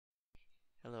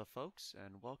Hello folks,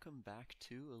 and welcome back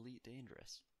to Elite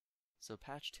Dangerous. So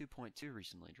patch 2.2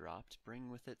 recently dropped,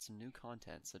 bringing with it some new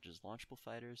content such as launchable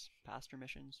fighters, passenger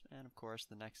missions, and of course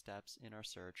the next steps in our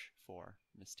search for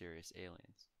mysterious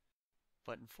aliens.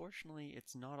 But unfortunately,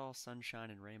 it's not all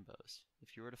sunshine and rainbows.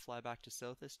 If you were to fly back to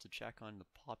Sothis to check on the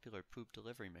popular poop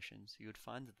delivery missions, you would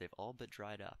find that they've all but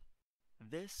dried up.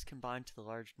 This, combined to the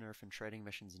large nerf in trading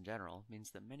missions in general,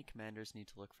 means that many commanders need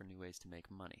to look for new ways to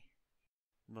make money.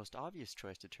 The most obvious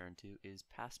choice to turn to is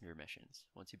passenger missions.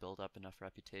 Once you build up enough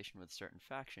reputation with a certain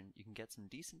faction, you can get some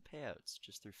decent payouts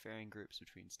just through ferrying groups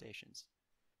between stations.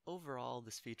 Overall,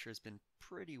 this feature has been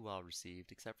pretty well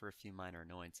received, except for a few minor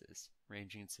annoyances,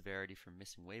 ranging in severity from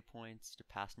missing waypoints to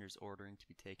passengers ordering to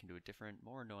be taken to a different,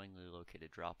 more annoyingly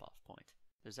located drop-off point.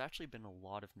 There's actually been a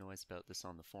lot of noise about this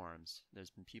on the forums. There's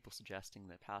been people suggesting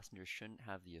that passengers shouldn't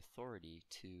have the authority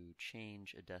to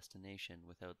change a destination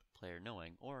without the player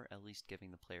knowing, or at least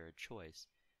giving the player a choice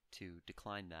to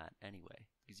decline that anyway,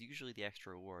 because usually the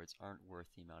extra rewards aren't worth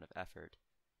the amount of effort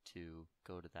to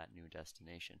go to that new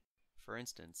destination. For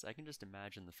instance, I can just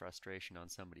imagine the frustration on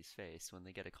somebody's face when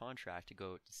they get a contract to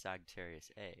go to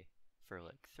Sagittarius A for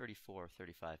like 34 or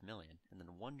 35 million, and then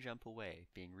one jump away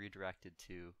being redirected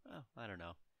to, oh, I don't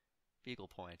know, Beagle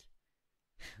Point.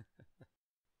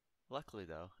 Luckily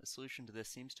though, a solution to this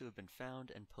seems to have been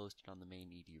found and posted on the main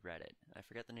ED Reddit. I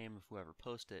forget the name of whoever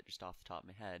posted it just off the top of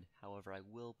my head, however I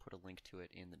will put a link to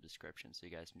it in the description so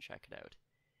you guys can check it out.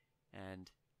 And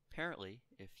apparently,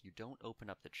 if you don't open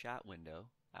up the chat window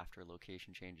after a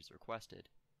location change is requested,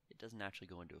 it doesn't actually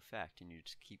go into effect and you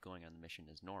just keep going on the mission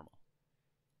as normal.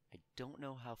 I don't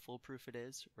know how foolproof it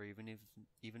is, or even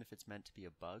if it's meant to be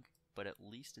a bug, but at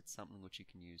least it's something which you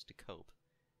can use to cope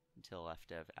until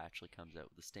FDev actually comes out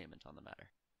with a statement on the matter.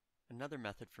 Another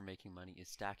method for making money is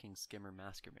stacking skimmer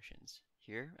masker missions.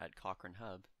 Here, at Cochrane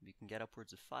Hub, you can get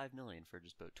upwards of 5 million for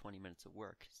just about 20 minutes of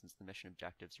work, since the mission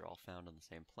objectives are all found on the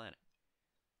same planet.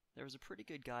 There was a pretty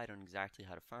good guide on exactly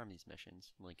how to farm these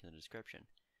missions, link in the description.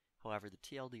 However, the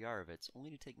TLDR of it's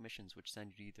only to take missions which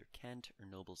send you to either Kent or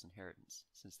Noble's Inheritance,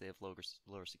 since they have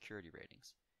lower security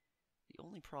ratings. The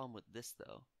only problem with this,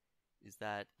 though, is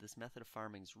that this method of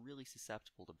farming is really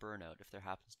susceptible to burnout if there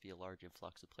happens to be a large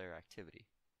influx of player activity,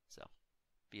 so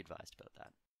be advised about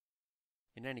that.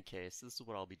 In any case, this is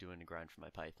what I'll be doing to grind for my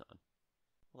Python.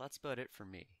 Well, that's about it for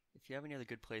me. If you have any other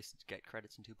good places to get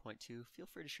credits in 2.2, feel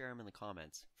free to share them in the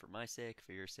comments, for my sake,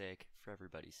 for your sake, for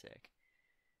everybody's sake.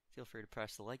 Feel free to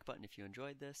press the like button if you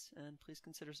enjoyed this, and please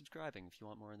consider subscribing if you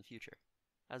want more in the future.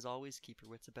 As always, keep your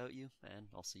wits about you, and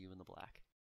I'll see you in the black.